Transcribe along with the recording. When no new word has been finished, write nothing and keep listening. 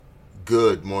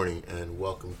Good morning and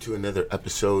welcome to another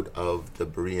episode of the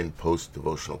Berean Post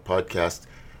Devotional Podcast.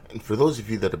 And for those of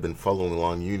you that have been following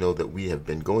along, you know that we have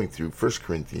been going through 1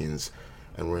 Corinthians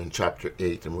and we're in chapter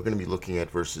 8 and we're going to be looking at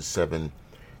verses 7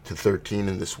 to 13,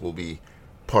 and this will be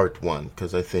part 1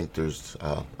 because I think there's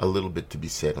a little bit to be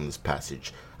said on this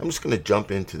passage. I'm just going to jump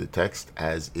into the text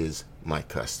as is my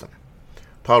custom.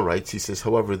 Paul writes, he says,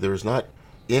 however, there is not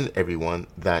in everyone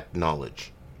that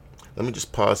knowledge. Let me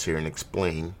just pause here and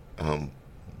explain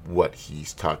what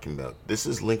he's talking about. This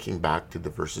is linking back to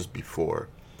the verses before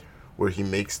where he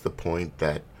makes the point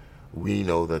that we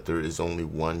know that there is only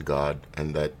one God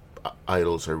and that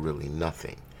idols are really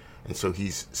nothing. And so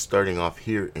he's starting off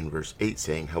here in verse 8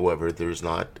 saying, however, there is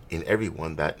not in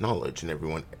everyone that knowledge, and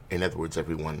everyone, in other words,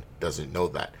 everyone doesn't know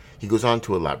that. He goes on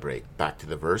to elaborate back to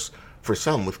the verse, for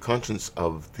some with conscience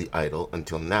of the idol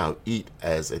until now eat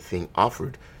as a thing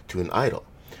offered to an idol,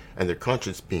 and their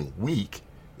conscience being weak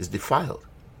is defiled.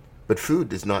 But food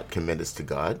does not commend us to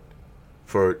God,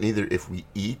 for neither if we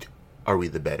eat are we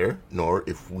the better, nor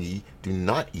if we do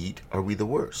not eat are we the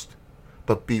worst.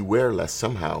 But beware lest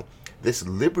somehow this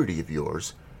liberty of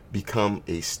yours become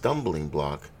a stumbling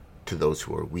block to those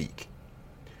who are weak.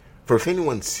 For if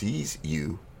anyone sees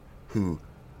you who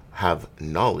have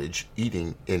knowledge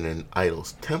eating in an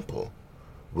idol's temple,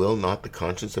 will not the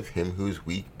conscience of him who is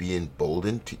weak be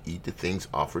emboldened to eat the things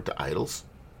offered to idols?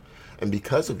 And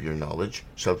because of your knowledge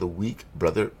shall the weak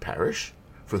brother perish,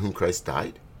 for whom Christ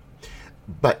died?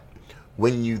 But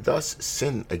when you thus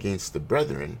sin against the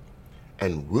brethren,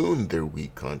 and wound their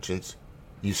weak conscience,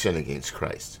 you sin against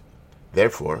Christ.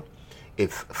 Therefore,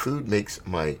 if food makes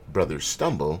my brother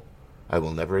stumble, I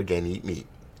will never again eat meat,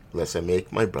 lest I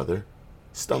make my brother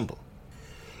stumble.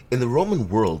 In the Roman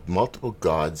world, multiple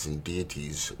gods and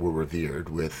deities were revered,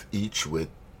 with each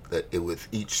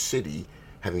city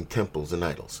having temples and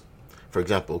idols. For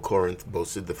example, Corinth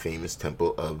boasted the famous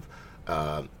temple of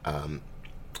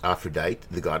Aphrodite,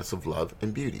 the goddess of love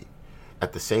and beauty.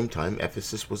 At the same time,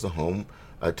 Ephesus was the home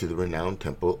to the renowned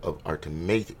temple of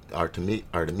Artemis,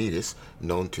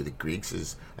 known to the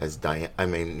Greeks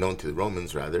known to the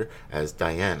Romans rather as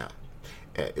Diana.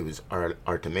 It was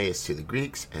Artemis to the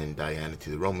Greeks and Diana to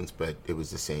the Romans, but it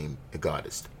was the same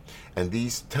goddess. And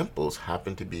these temples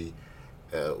happened to be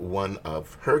one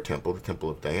of her temple, the temple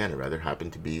of Diana rather,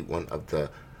 happened to be one of the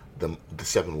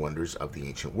seven wonders of the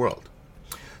ancient world.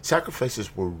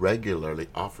 Sacrifices were regularly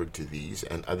offered to these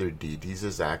and other deities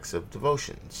as acts of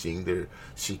devotion, seeking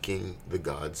the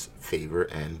gods' favor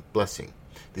and blessing.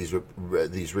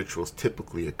 These rituals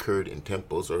typically occurred in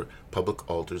temples or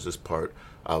public altars as part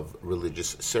of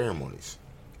religious ceremonies.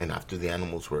 And after the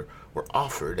animals were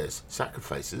offered as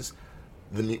sacrifices,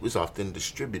 the meat was often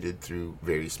distributed through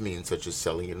various means, such as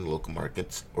selling it in local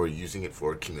markets or using it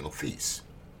for communal feasts.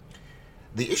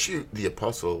 The issue the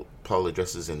Apostle Paul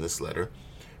addresses in this letter,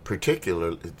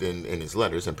 particularly in his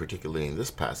letters and particularly in this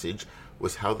passage,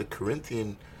 was how the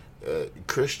Corinthian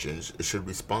Christians should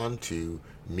respond to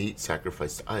meat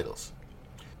sacrificed to idols.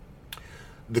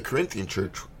 The Corinthian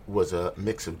church was a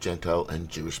mix of Gentile and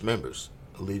Jewish members,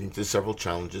 leading to several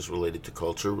challenges related to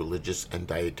culture, religious, and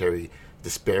dietary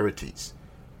disparities.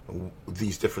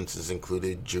 These differences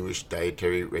included Jewish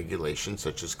dietary regulations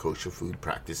such as kosher food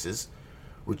practices,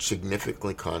 which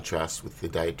significantly contrast with the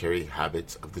dietary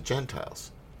habits of the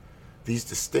Gentiles. These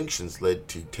distinctions led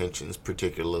to tensions,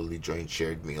 particularly during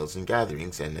shared meals and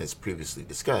gatherings, and as previously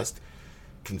discussed,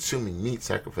 consuming meat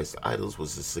sacrificed to idols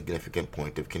was a significant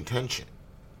point of contention.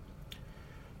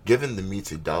 Given the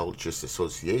meat's idolatrous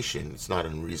association, it's not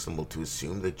unreasonable to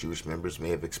assume that Jewish members may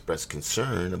have expressed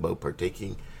concern about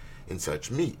partaking in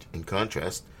such meat. In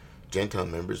contrast, Gentile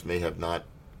members may have not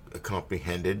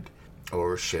comprehended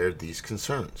or shared these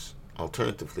concerns.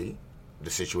 Alternatively, the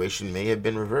situation may have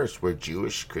been reversed, where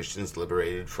Jewish Christians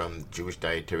liberated from Jewish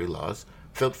dietary laws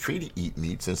felt free to eat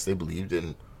meat since they believed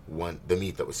in the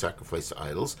meat that was sacrificed to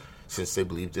idols, since they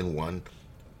believed in one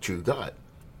true God.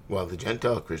 While the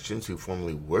Gentile Christians who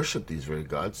formerly worshipped these very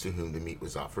gods to whom the meat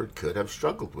was offered could have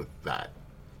struggled with that.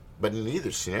 But in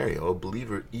either scenario, a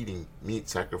believer eating meat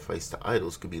sacrificed to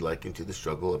idols could be likened to the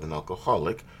struggle of an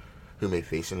alcoholic who may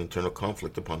face an internal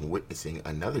conflict upon witnessing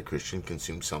another Christian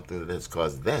consume something that has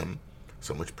caused them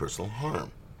so much personal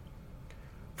harm.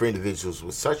 For individuals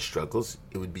with such struggles,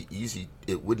 it wouldn't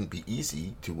be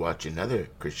easy to watch another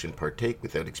Christian partake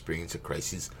without experiencing a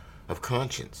crisis of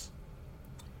conscience.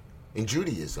 In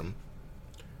Judaism,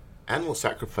 animal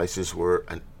sacrifices were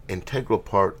an integral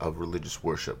part of religious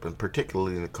worship, and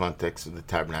particularly in the context of the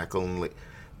tabernacle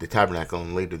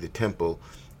and later the temple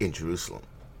in Jerusalem.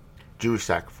 Jewish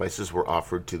sacrifices were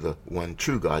offered to the one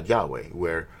true God,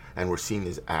 Yahweh, and were seen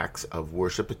as acts of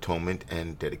worship, atonement,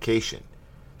 and dedication.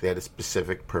 They had a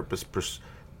specific purpose,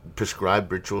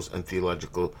 prescribed rituals, and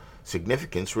theological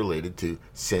significance related to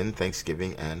sin,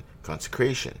 thanksgiving, and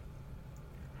consecration.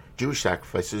 Jewish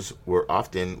sacrifices were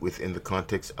often within the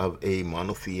context of a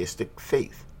monotheistic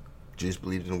faith. Jews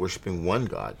believed in worshiping one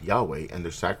God, Yahweh, and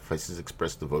their sacrifices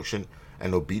expressed devotion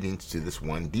and obedience to this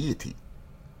one deity.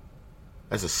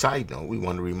 As a side note, we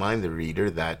want to remind the reader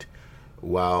that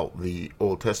while there are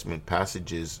Old Testament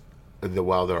passages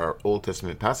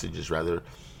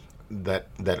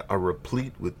that are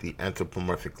replete with the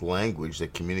anthropomorphic language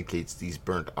that communicates these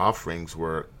burnt offerings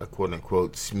were a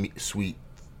quote-unquote sweet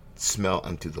smell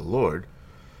unto the Lord,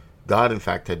 God in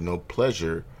fact had no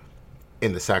pleasure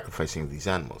in the sacrificing of these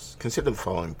animals. Consider the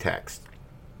following text.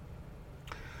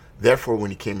 Therefore,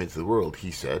 when he came into the world,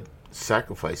 he said,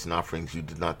 sacrifice and offerings you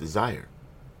did not desire,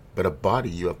 but a body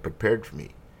you have prepared for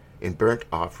me. In burnt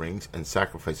offerings and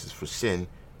sacrifices for sin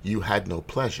you had no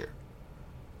pleasure.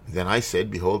 Then I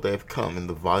said, behold, I have come. In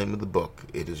the volume of the book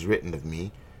it is written of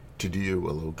me, to do your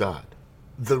will, O God.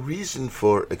 The reason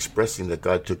for expressing that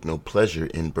God took no pleasure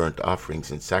in burnt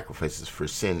offerings and sacrifices for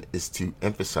sin is to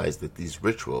emphasize that these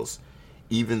rituals,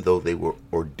 even though they were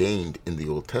ordained in the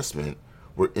Old Testament,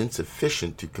 were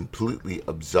insufficient to completely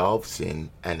absolve sin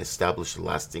and establish a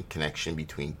lasting connection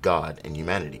between God and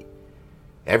humanity.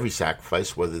 Every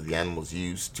sacrifice, whether the animals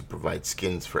used to provide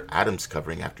skins for Adam's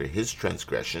covering after his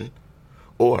transgression,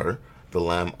 or the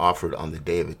lamb offered on the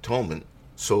Day of Atonement,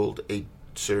 served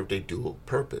a dual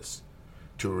purpose: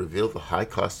 to reveal the high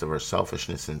cost of our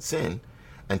selfishness and sin,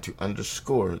 and to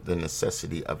underscore the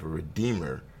necessity of a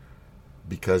Redeemer,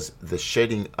 because the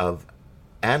shedding of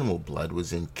animal blood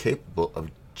was incapable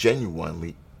of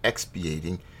genuinely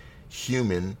expiating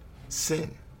human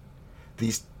sin.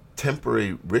 These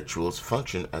temporary rituals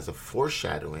function as a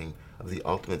foreshadowing of the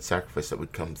ultimate sacrifice that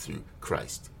would come through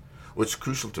Christ. What's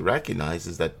crucial to recognize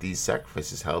is that these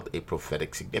sacrifices held a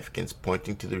prophetic significance,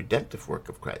 pointing to the redemptive work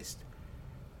of Christ.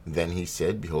 Then he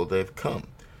said, behold, I have come.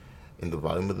 In the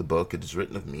volume of the book it is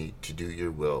written of me, to do your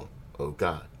will, O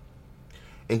God.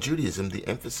 In Judaism, the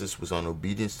emphasis was on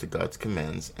obedience to God's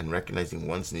commands and recognizing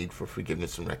one's need for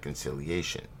forgiveness and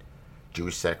reconciliation.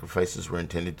 Jewish sacrifices were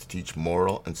intended to teach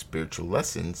moral and spiritual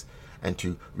lessons and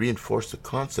to reinforce the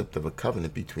concept of a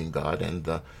covenant between God and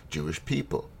the Jewish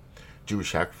people.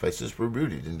 Jewish sacrifices were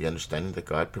rooted in the understanding that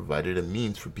God provided a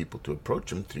means for people to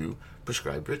approach him through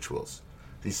prescribed rituals.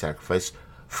 These sacrifices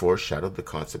foreshadowed the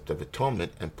concept of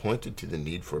atonement and pointed to the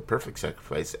need for a perfect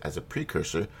sacrifice as a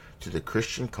precursor to the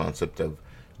Christian concept of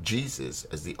Jesus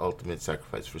as the ultimate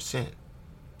sacrifice for sin.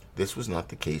 This was not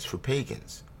the case for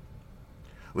pagans.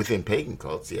 Within pagan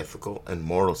cults, the ethical and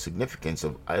moral significance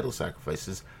of idol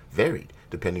sacrifices varied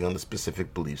depending on the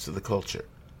specific beliefs of the culture.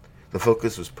 The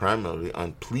focus was primarily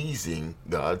on pleasing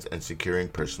gods and securing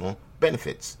personal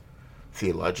benefits.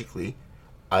 Theologically,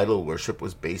 idol worship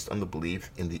was based on the belief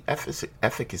in the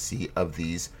efficacy of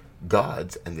these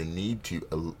gods and the need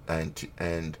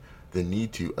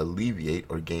to alleviate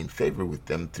or gain favor with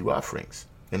them through offerings.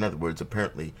 In other words,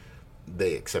 apparently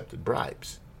they accepted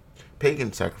bribes.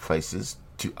 Pagan sacrifices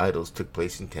to idols took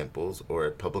place in temples or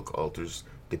at public altars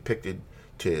depicted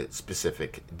to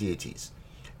specific deities.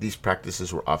 These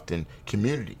practices were often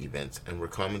community events and were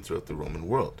common throughout the Roman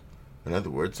world. In other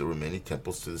words, there were many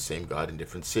temples to the same god in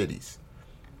different cities.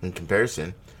 In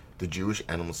comparison, the Jewish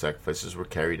animal sacrifices were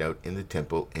carried out in the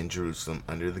temple in Jerusalem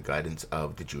under the guidance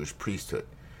of the Jewish priesthood.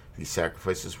 These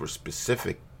sacrifices were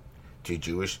specific to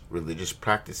Jewish religious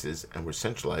practices and were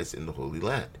centralized in the Holy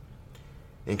Land.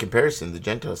 In comparison, the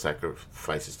Gentile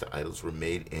sacrifices to idols were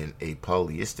made in a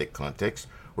polytheistic context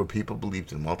where people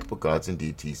believed in multiple gods and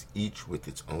deities, each with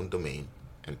its own domain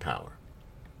and power.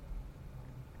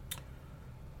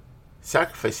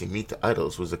 Sacrificing meat to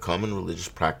idols was a common religious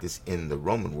practice in the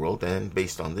Roman world and,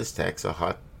 based on this text, a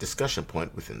hot discussion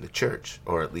point within the church,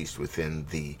 or at least within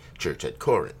the church at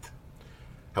Corinth.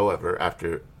 However,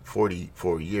 after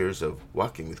 44 years of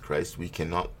walking with Christ, we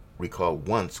cannot recall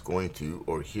once going to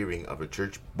or hearing of a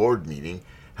church board meeting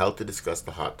held to discuss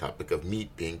the hot topic of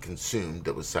meat being consumed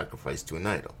that was sacrificed to an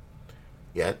idol.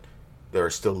 Yet, there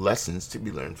are still lessons to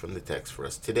be learned from the text for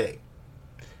us today.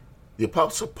 The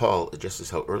Apostle Paul addresses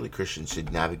how early Christians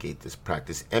should navigate this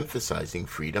practice, emphasizing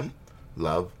freedom,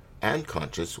 love, and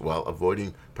conscience while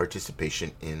avoiding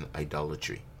participation in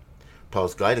idolatry.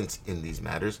 Paul's guidance in these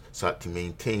matters sought to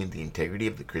maintain the integrity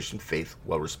of the Christian faith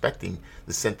while respecting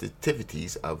the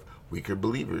sensitivities of weaker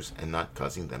believers and not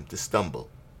causing them to stumble.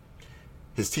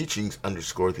 His teachings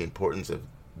underscore the importance of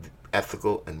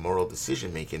ethical and moral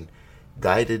decision-making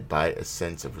guided by a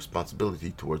sense of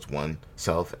responsibility towards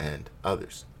oneself and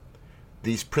others.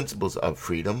 These principles of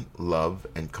freedom, love,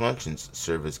 and conscience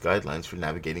serve as guidelines for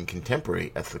navigating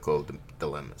contemporary ethical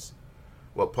dilemmas.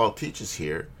 What Paul teaches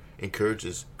here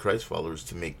encourages Christ followers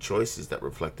to make choices that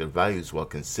reflect their values while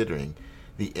considering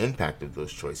the impact of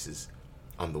those choices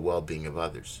on the well-being of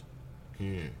others.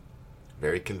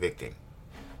 Very convicting.